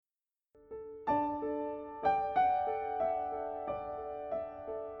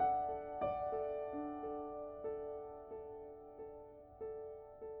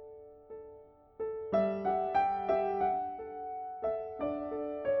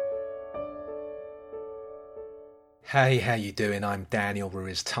Hey, how you doing? I'm Daniel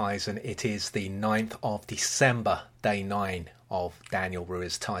Ruiz-Tyson. It is the 9th of December, day 9 of Daniel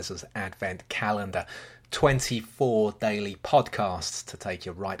Ruiz-Tyson's Advent Calendar. 24 daily podcasts to take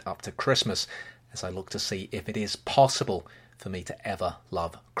you right up to Christmas as I look to see if it is possible for me to ever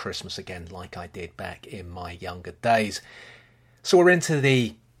love Christmas again like I did back in my younger days. So we're into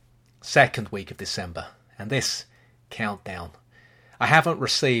the second week of December and this countdown. I haven't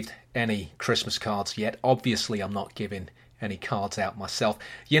received any Christmas cards yet. Obviously, I'm not giving any cards out myself.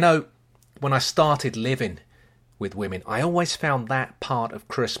 You know, when I started living with women, I always found that part of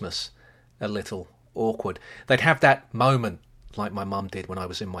Christmas a little awkward. They'd have that moment, like my mum did when I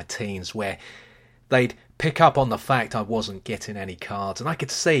was in my teens, where they'd pick up on the fact I wasn't getting any cards, and I could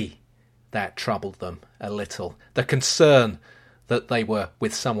see that troubled them a little. The concern that they were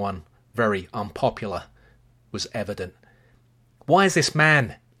with someone very unpopular was evident. Why is this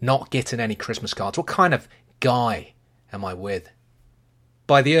man not getting any Christmas cards? What kind of guy am I with?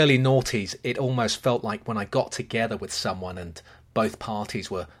 By the early noughties, it almost felt like when I got together with someone and both parties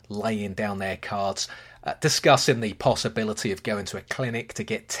were laying down their cards, discussing the possibility of going to a clinic to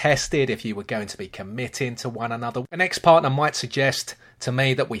get tested if you were going to be committing to one another. An ex-partner might suggest to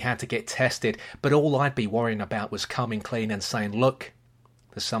me that we had to get tested, but all I'd be worrying about was coming clean and saying, look,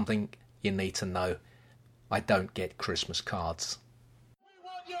 there's something you need to know. I don't get Christmas cards. We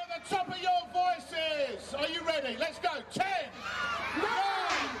want you at the top of your voices. Are you ready? Let's go. 10, 9, 8,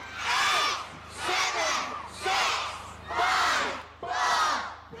 7, 6, 5, 4,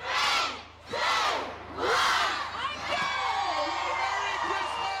 3, 2, 1. Merry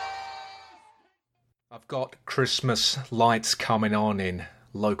Christmas! I've got Christmas lights coming on in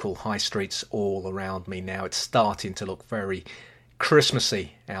local high streets all around me now. It's starting to look very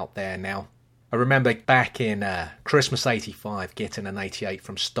Christmassy out there now. I remember back in Christmas 85 getting an 88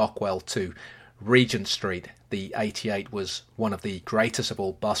 from Stockwell to Regent Street. The 88 was one of the greatest of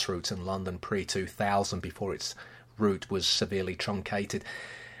all bus routes in London pre-2000 before its route was severely truncated.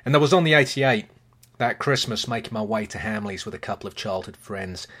 And I was on the 88 that Christmas making my way to Hamleys with a couple of childhood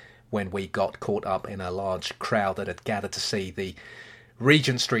friends when we got caught up in a large crowd that had gathered to see the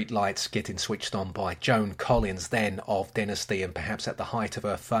Regent Street lights getting switched on by Joan Collins, then of Dynasty and perhaps at the height of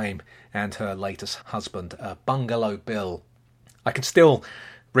her fame, and her latest husband, Bungalow Bill. I can still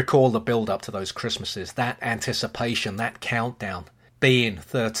recall the build-up to those Christmases, that anticipation, that countdown, being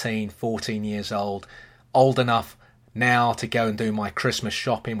 13, 14 years old enough now to go and do my Christmas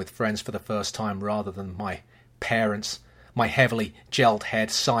shopping with friends for the first time rather than my parents. My heavily gelled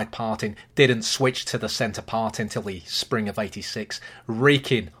head, side parting, didn't switch to the centre part until the spring of 86,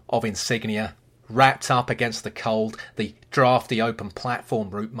 reeking of insignia, wrapped up against the cold, the drafty open platform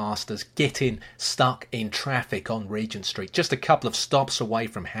route masters, getting stuck in traffic on Regent Street, just a couple of stops away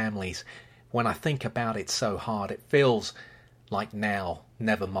from Hamleys. When I think about it so hard, it feels like now,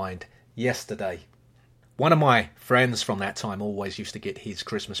 never mind yesterday. One of my friends from that time always used to get his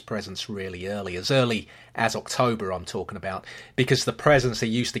Christmas presents really early as October I'm talking about, because the presents he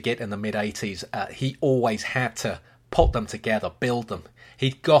used to get in the mid-80s, he always had to put them together, build them.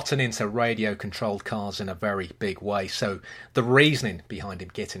 He'd gotten into radio-controlled cars in a very big way, so the reasoning behind him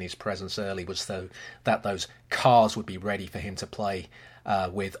getting his presents early was that those cars would be ready for him to play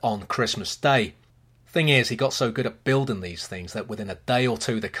with on Christmas Day. Thing is, he got so good at building these things that within a day or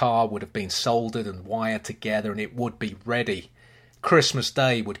two the car would have been soldered and wired together and it would be ready. Christmas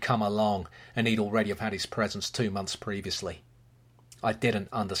Day would come along and he'd already have had his presents 2 months previously. I didn't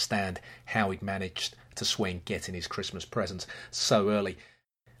understand how he'd managed to swing getting his Christmas presents so early.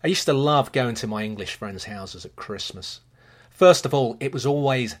 I used to love going to my English friends' houses at Christmas. First of all, it was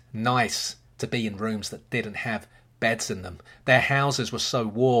always nice to be in rooms that didn't have beds in them. Their houses were so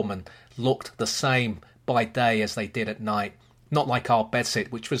warm and looked the same by day as they did at night. Not like our bedsit,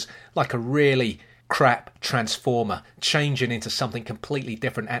 which was like a really crap transformer, changing into something completely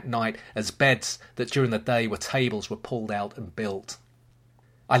different at night as beds that during the day were tables were pulled out and built.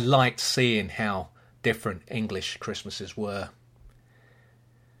 I liked seeing how different English Christmases were.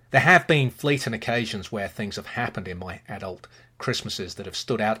 There have been fleeting occasions where things have happened in my adult Christmases that have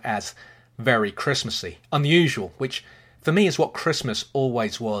stood out as very Christmassy, unusual, which for me is what Christmas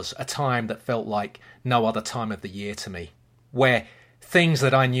always was, a time that felt like no other time of the year to me, where things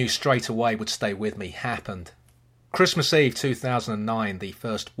that I knew straight away would stay with me happened. Christmas Eve 2009, the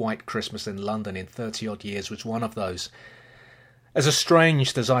first white Christmas in London in 30-odd years, was one of those. As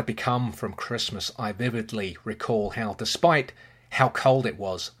estranged as I'd become from Christmas, I vividly recall how, despite how cold it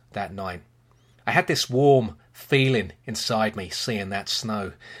was that night, I had this warm feeling inside me seeing that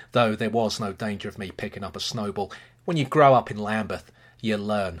snow, though there was no danger of me picking up a snowball. When you grow up in Lambeth, you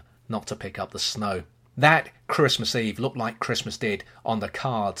learn not to pick up the snow. That Christmas Eve looked like Christmas did on the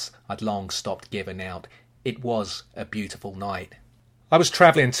cards I'd long stopped giving out. It was a beautiful night. I was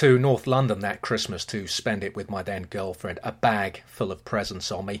travelling to North London that Christmas to spend it with my then girlfriend, a bag full of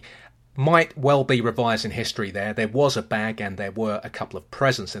presents on me. Might well be revising history there. There was a bag and there were a couple of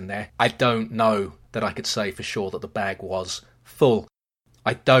presents in there. I don't know that I could say for sure that the bag was full.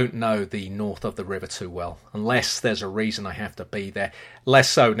 I don't know the north of the river too well, unless there's a reason I have to be there. Less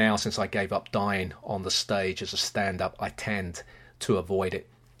so now since I gave up dying on the stage as a stand-up. I tend to avoid it.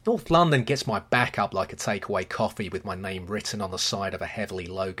 North London gets my back up like a takeaway coffee with my name written on the side of a heavily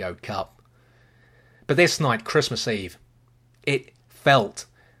logoed cup. But this night, Christmas Eve, it felt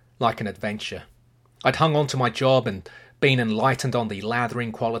like an adventure. I'd hung on to my job and been enlightened on the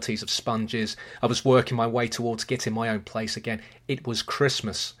lathering qualities of sponges. I was working my way towards getting my own place again. It was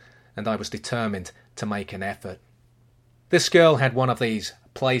Christmas, and I was determined to make an effort. This girl had one of these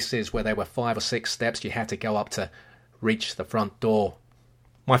places where there were 5 or 6 steps you had to go up to reach the front door.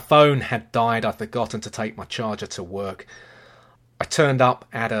 My phone had died. I'd forgotten to take my charger to work. I turned up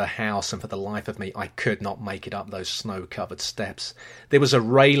at her house, and for the life of me, I could not make it up those snow-covered steps. There was a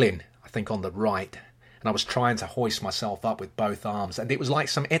railing, I think, on the right, and I was trying to hoist myself up with both arms, and it was like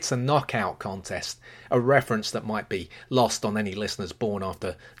some It's a Knockout contest, a reference that might be lost on any listeners born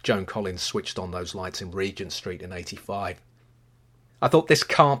after Joan Collins switched on those lights in Regent Street in 85. I thought, this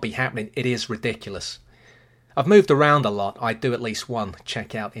can't be happening, it is ridiculous. I've moved around a lot. I do at least one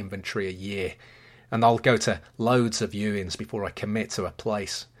checkout inventory a year, and I'll go to loads of viewings before I commit to a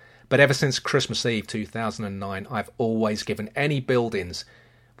place. But ever since Christmas Eve 2009, I've always given any buildings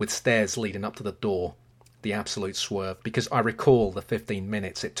with stairs leading up to the door the absolute swerve, because I recall the 15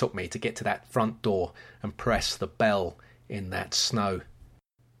 minutes it took me to get to that front door and press the bell in that snow.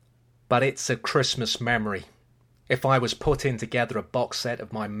 But it's a Christmas memory. If I was putting together a box set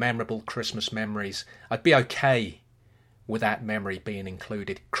of my memorable Christmas memories, I'd be okay with that memory being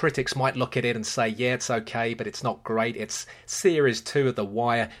included. Critics might look at it and say, yeah, it's okay, but it's not great. It's Series 2 of The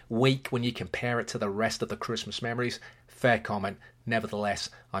Wire, weak when you compare it to the rest of the Christmas memories. Fair comment. Nevertheless,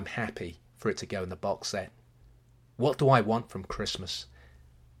 I'm happy for it to go in the box set. What do I want from Christmas?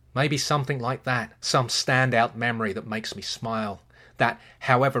 Maybe something like that, some standout memory that makes me smile, that,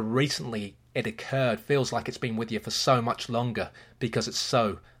 however recently it occurred, feels like it's been with you for so much longer because it's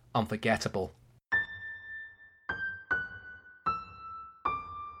so unforgettable.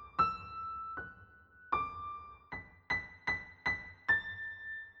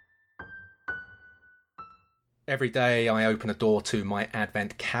 Every day I open a door to my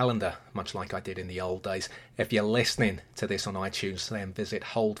Advent calendar, much like I did in the old days. If you're listening to this on iTunes, then visit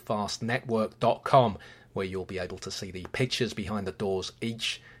holdfastnetwork.com, where you'll be able to see the pictures behind the doors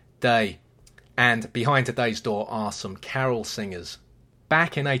each day. And behind today's door are some carol singers.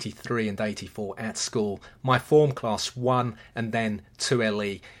 Back in 83 and 84 at school, my form class 1 and then 2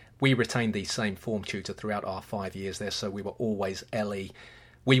 LE, we retained the same form tutor throughout our 5 years there, so we were always LE.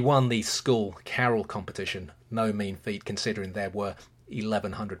 We won the school carol competition, no mean feat considering there were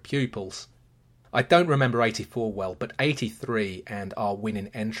 1,100 pupils. I don't remember 84 well, but 83 and our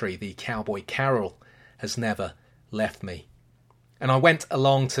winning entry, the Cowboy Carol, has never left me. And I went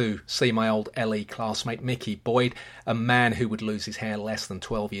along to see my old LE classmate Mickey Boyd, a man who would lose his hair less than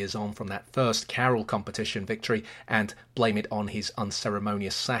 12 years on from that first carol competition victory and blame it on his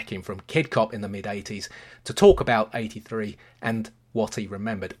unceremonious sacking from Kid Cop in the mid-80s, to talk about 83 and what he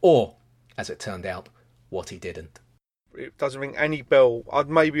remembered, or, as it turned out, what he didn't. It doesn't ring any bell.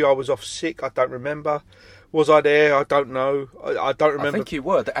 Maybe I was off sick, I don't remember. Was I there? I don't know. I don't remember. I think you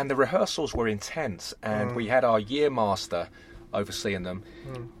were, and the rehearsals were intense, and we had our year master overseeing them.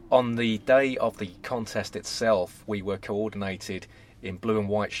 On the day of the contest itself, we were coordinated in blue and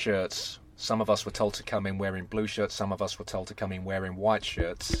white shirts. Some of us were told to come in wearing blue shirts, some of us were told to come in wearing white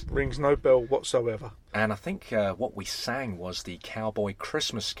shirts. Rings no bell whatsoever. And I think what we sang was the Cowboy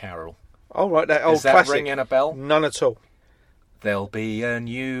Christmas Carol. Oh, right, that old classic. Is that ringing a bell? None at all. There'll be a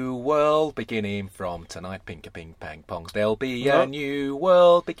new world beginning from tonight, ping-a-ping-pang-pong. There'll be a new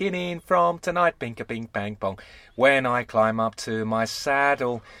world beginning from tonight, ping-a-ping-pang-pong. When I climb up to my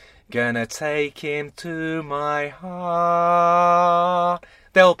saddle, gonna take him to my heart.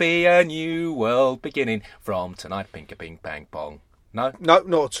 There'll be a new world beginning from tonight, ping-a-ping-pang-pong. No? No,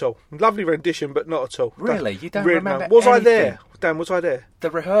 not at all. Lovely rendition, but not at all. Really? You don't remember Was anything? I there? Dan, was I there?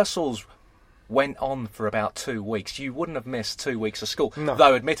 The rehearsals went on for about 2 weeks. You wouldn't have missed 2 weeks of school. No.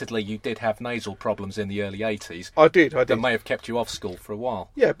 Though, admittedly, you did have nasal problems in the early 80s. I did. That may have kept you off school for a while.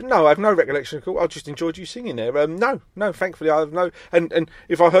 Yeah, but no, I have no recollection of it. I just enjoyed you singing there. No, thankfully I have no. And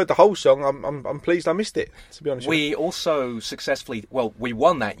if I heard the whole song, I'm pleased I missed it, to be honest with you. We also successfully, we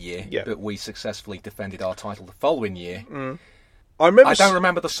won that year, Yeah. but we successfully defended our title the following year. I don't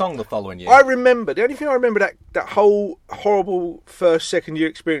remember the song the following year. I remember, the only thing I remember that whole horrible first, second year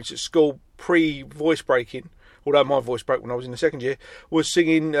experience at school, pre-voice breaking, although my voice broke when I was in the second year, was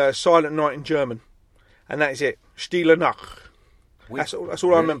singing Silent Night in German. And that is it. Stille Nacht. That's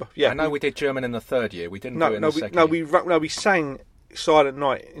all I remember. Yeah. I know we did German in the third year. We didn't do it in the second year. We sang Silent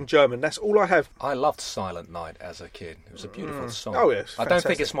Night in German. That's all I have. I loved Silent Night as a kid. It was a beautiful song. Oh, yes. I don't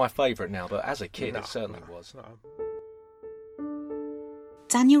think it's my favourite now, but as a kid it certainly was. No.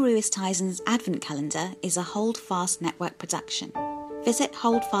 Daniel Lewis Tyson's Advent Calendar is a Holdfast Network production. Visit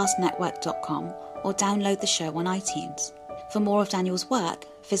holdfastnetwork.com or download the show on iTunes. For more of Daniel's work,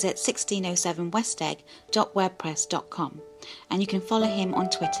 visit 1607westegg.wordpress.com, and you can follow him on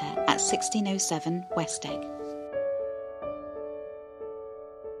Twitter at 1607westegg.